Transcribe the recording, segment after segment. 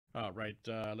All right,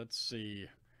 let's see.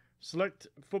 Select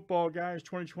Football Guys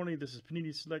 2020. This is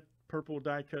Panini Select Purple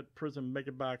Die Cut Prizm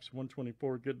Mega Box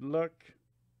 124. Good luck.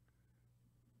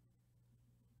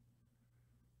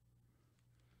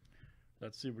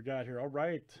 Let's see what we got here. All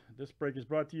right, this break is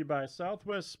brought to you by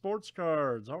Southwest Sports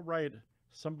Cards. All right,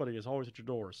 somebody is always at your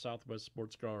door. Southwest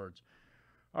Sports Cards.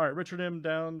 All right, Richard M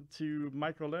down to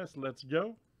Michael S. Let's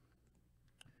go.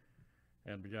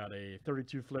 And we got a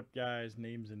 32 flip, guys.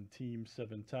 Names and teams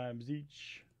 7 times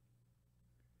each.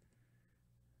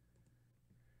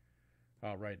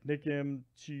 All right, Nick M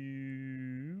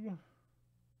to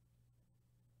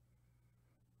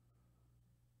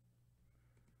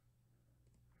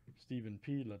Stephen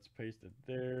P. Let's paste it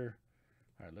there.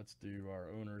 All right, let's do our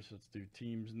owners. Let's do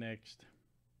teams next.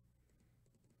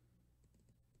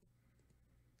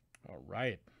 All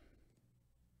right.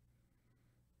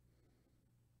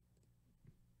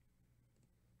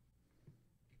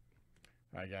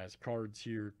 All right, guys, cards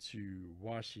here to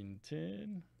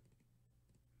Washington.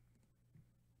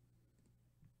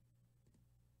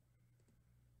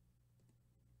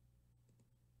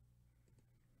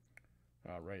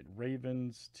 All right,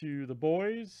 Ravens to the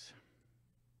boys.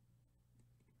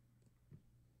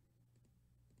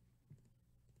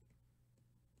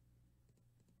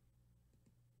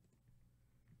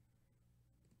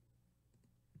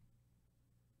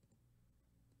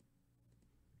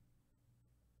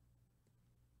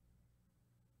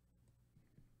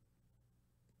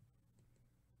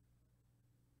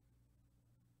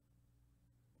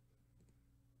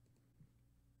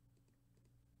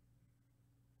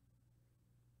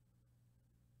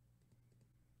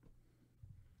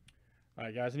 All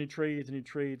right, guys, any trades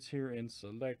here in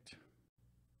select?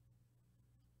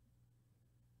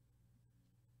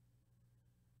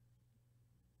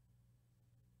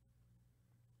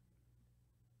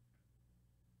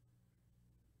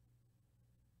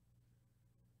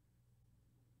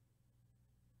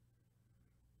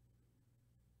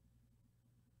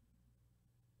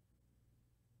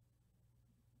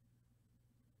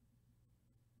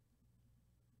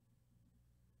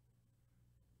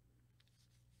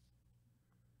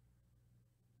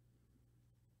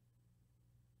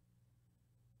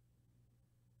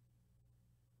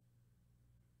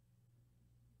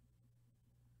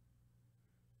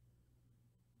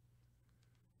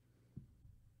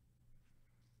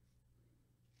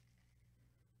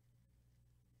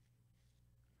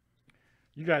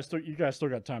 You guys still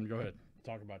got time to go ahead.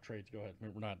 Talk about trades. Go ahead.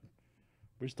 We're not.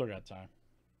 We still got time.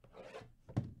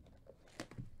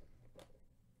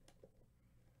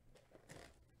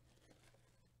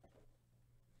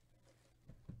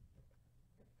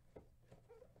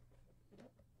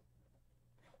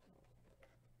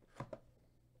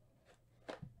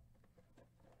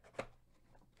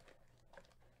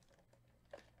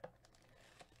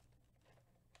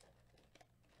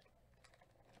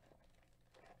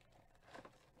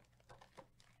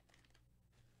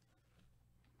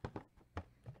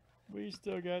 We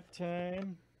still got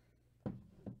time.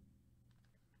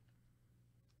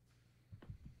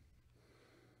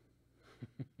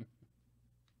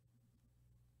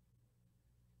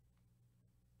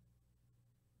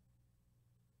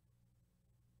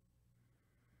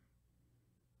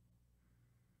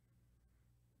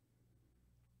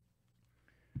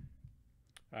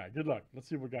 All right, good luck. Let's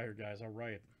see what we got here, guys. All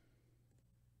right.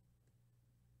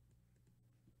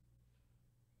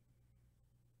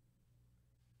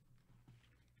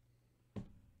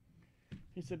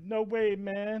 He said, "No way,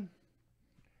 man."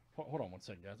 Hold on one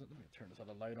second, guys. Let me turn this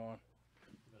other light on.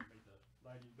 Make the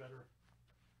lighting better.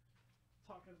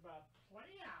 Talking about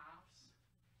playoffs.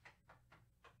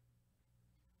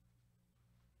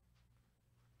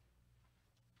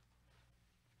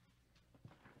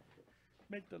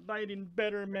 Make the lighting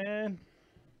better, man.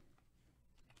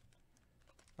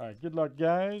 All right, good luck,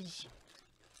 guys.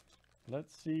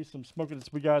 Let's see some smoking.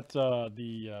 We got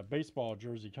the baseball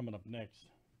jersey coming up next.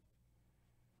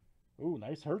 Ooh,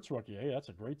 nice Hurts rookie. Hey, that's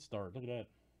a great start. Look at that.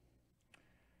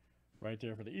 Right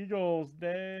there for the Eagles.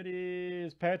 That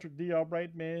is Patrick D. All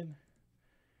right, man.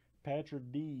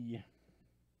 Patrick D.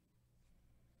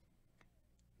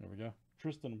 There we go.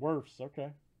 Tristan Wirfs.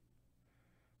 Okay.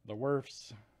 The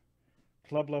Wirfs.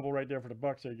 Club level right there for the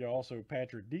Bucks. There you go. Also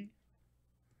Patrick D.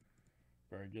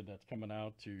 Very good. That's coming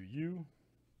out to you.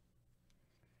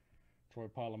 Troy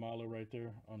Polamalu right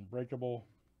there. Unbreakable.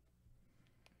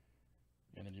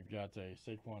 And then you've got a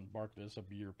Saquon Barkley. This will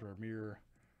be your premier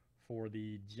for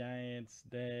the Giants.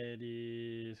 That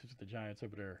is, who's the Giants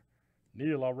over there?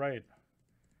 Neil, all right.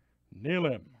 Nail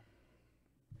him.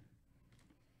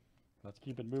 Let's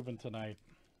keep it moving tonight.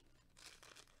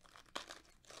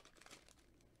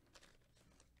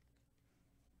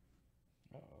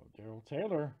 Daryl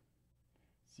Taylor.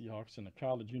 Seahawks in a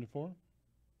college uniform.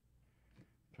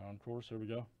 Concourse, here we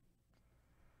go.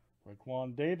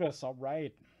 Raekwon Davis, all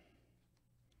right.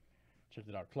 Check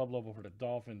it out. Club level for the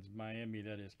Dolphins, Miami.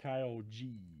 That is Kyle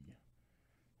G.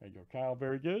 There you go, Kyle.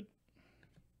 Very good.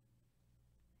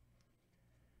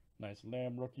 Nice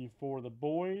Lamb rookie for the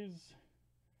boys.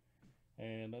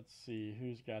 And let's see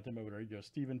who's got them over there. You go,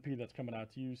 Stephen P. That's coming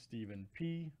out to you, Stephen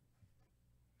P.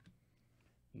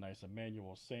 Nice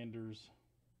Emmanuel Sanders.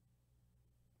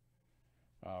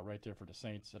 Right there for the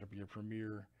Saints. That'll be your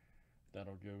premier.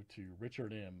 That'll go to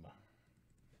Richard M.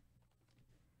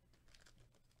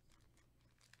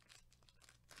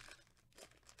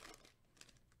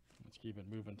 Let's keep it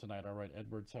moving tonight. All right,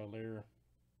 Edwards Hilaire.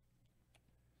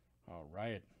 All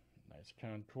right, nice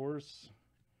concourse.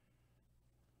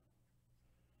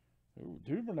 Ooh,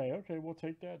 Duvernay. Okay, we'll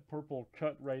take that. Purple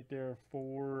cut right there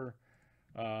for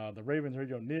the Ravens. There you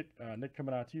go, Nick. Nick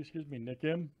coming out to you. Excuse me, Nick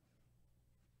M.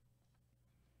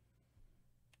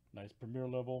 Nice premier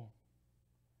level.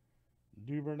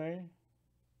 Duvernay.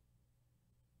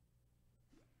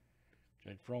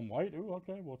 Jake From White. Ooh,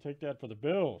 okay. We'll take that for the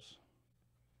Bills.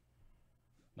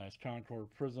 Nice Concord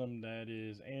Prizm. That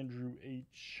is Andrew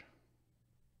H.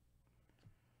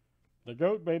 The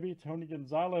GOAT, baby. Tony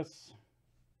Gonzalez.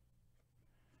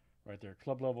 Right there.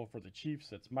 Club level for the Chiefs.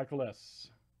 That's Michael S.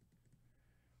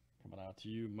 Coming out to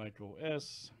you, Michael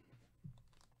S.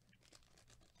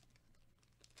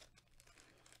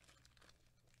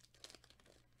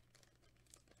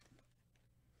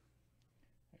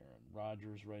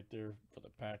 Rodgers right there for the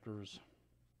Packers.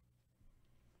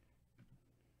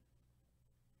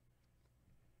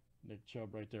 Nick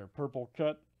Chubb right there, purple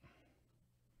cut.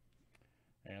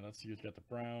 And let's see who's got the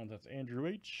Browns. That's Andrew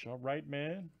H. All right,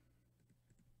 man.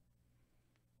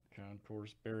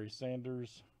 Concourse, Barry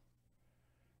Sanders.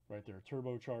 Right there,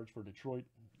 turbocharged for Detroit.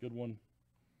 Good one.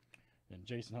 And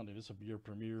Jason Huntley, this will be your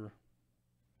premier.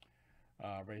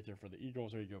 Right there for the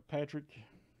Eagles. There you go, Patrick.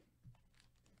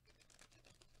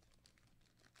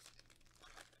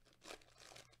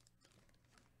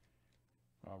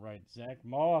 All right, Zach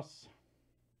Moss.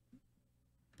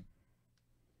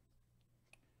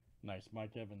 Nice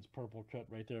Mike Evans purple cut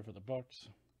right there for the Bucks.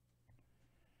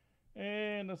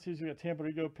 And let's see who's got Tampa.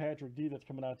 There you go, Patrick D. That's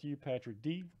coming out to you, Patrick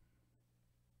D.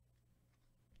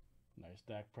 Nice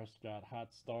Dak Prescott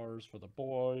hot stars for the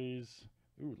boys.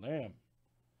 Ooh, Lamb.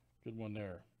 Good one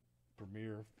there.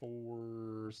 Premier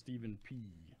for Stephen P.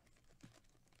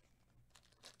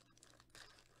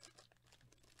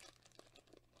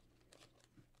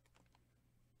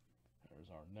 There's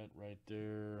our net right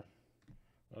there.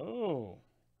 Oh.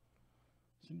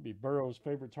 Seemed to be Burrow's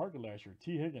favorite target last year.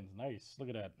 T. Higgins. Nice. Look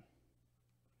at that.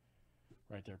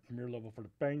 Right there. Premier level for the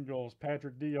Bengals.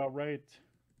 Patrick D. All right.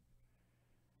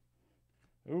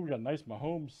 Ooh, we got a nice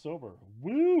Mahomes silver.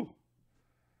 Woo!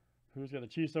 Who's got the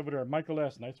Chiefs over there? Michael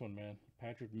S. Nice one, man.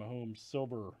 Patrick Mahomes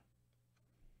silver.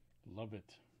 Love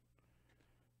it.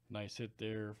 Nice hit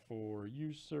there for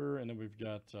you, sir. And then we've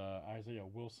got Isaiah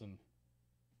Wilson.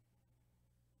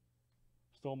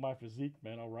 Stole my physique,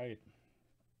 man. All right.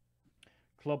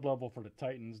 Club level for the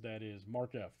Titans. That is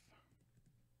Mark F.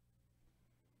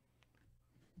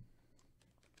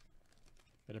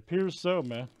 It appears so,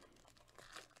 man.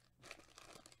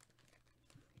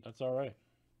 That's all right.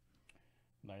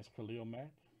 Nice Khalil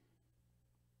Mack.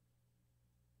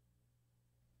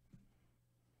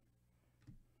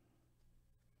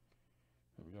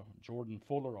 There we go. Jordan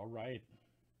Fuller. All right.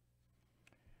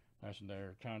 Nice one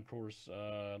there. Concourse.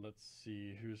 Let's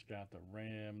see who's got the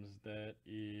Rams. That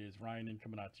is Ryan N.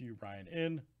 Coming out to you, Ryan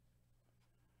N.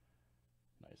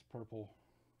 Nice purple.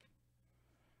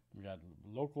 We got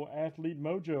local athlete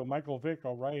mojo, Michael Vick.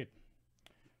 All right.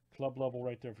 Club level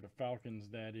right there for the Falcons.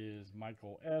 That is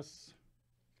Michael S.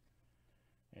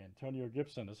 Antonio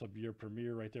Gibson. This will be your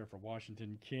premier right there for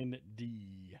Washington. Ken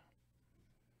D.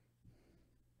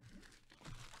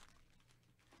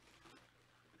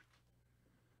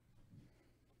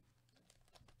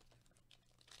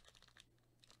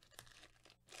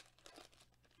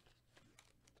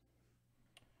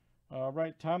 All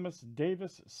right, Thomas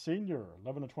Davis Sr.,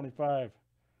 11/25.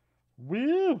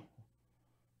 Woo!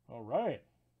 All right.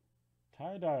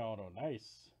 Tie-dye auto,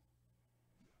 nice.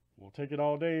 We'll take it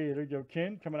all day. There you go,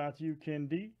 Ken. Coming out to you, Ken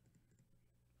D.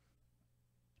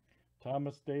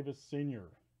 Thomas Davis Sr.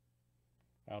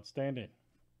 Outstanding.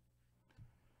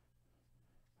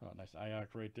 Oh, nice IOC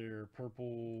right there.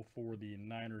 Purple for the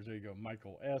Niners. There you go,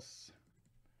 Michael S.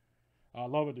 I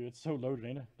love it, dude. It's so loaded,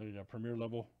 ain't it? There you go, premier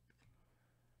level.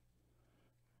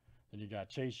 Then you got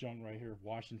Chase Young right here.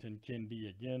 Washington, Ken D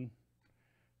again.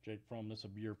 Jake Fromm, this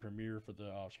will be your premiere for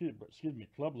the, excuse me,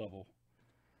 club level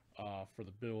for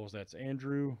the Bills. That's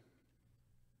Andrew.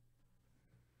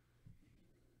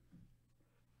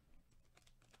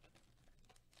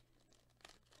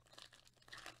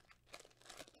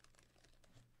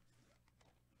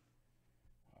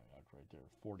 Right there,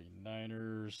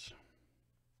 49ers.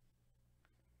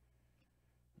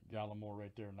 Gallimore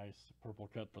right there, nice purple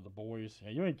cut for the boys.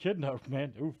 Yeah, you ain't kidding, though,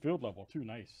 man. Ooh, field level, too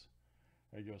nice.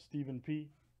 There you go, Stephen P.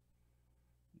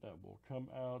 That will come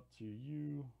out to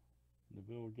you,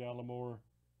 Neville Gallimore.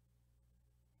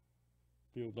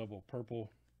 Field level purple.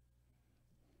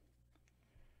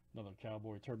 Another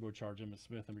Cowboy turbocharged Emmitt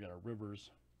Smith, and we got our Rivers.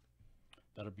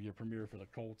 That'll be a premiere for the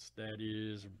Colts. That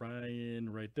is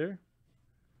Ryan right there.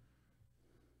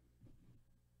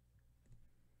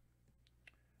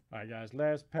 All right, guys,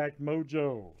 last pack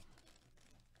mojo.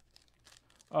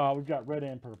 We've got red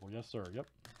and purple. Yes, sir. Yep.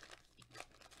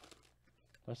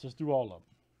 Let's just do all of them.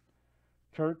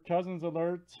 Kirk Cousins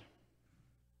alert.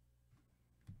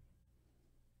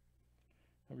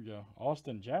 There we go.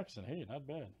 Austin Jackson. Hey, not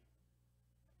bad.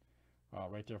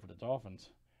 Right there for the Dolphins.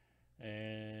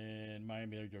 And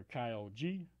Miami, there you go. Kyle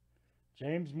G.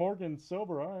 James Morgan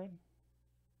silver. All right.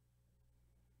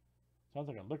 Sounds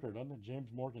like a liquor, doesn't it? James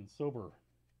Morgan silver.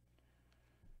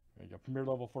 There you go. Premier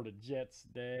level for the Jets.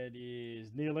 That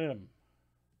is Neil M.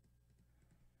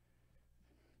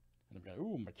 And I've got,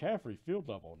 ooh, McCaffrey field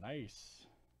level. Nice.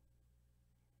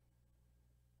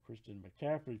 Christian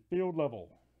McCaffrey field level.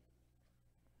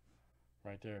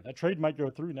 Right there. That trade might go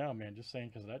through now, man. Just saying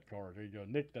because of that card. There you go.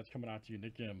 Nick, that's coming out to you.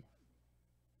 Nick M.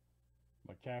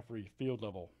 McCaffrey field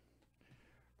level.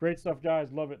 Great stuff,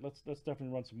 guys. Love it. Let's definitely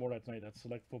run some more of that tonight. That's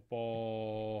Select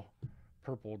Football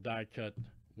Purple Die Cut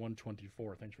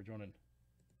 124. Thanks for joining.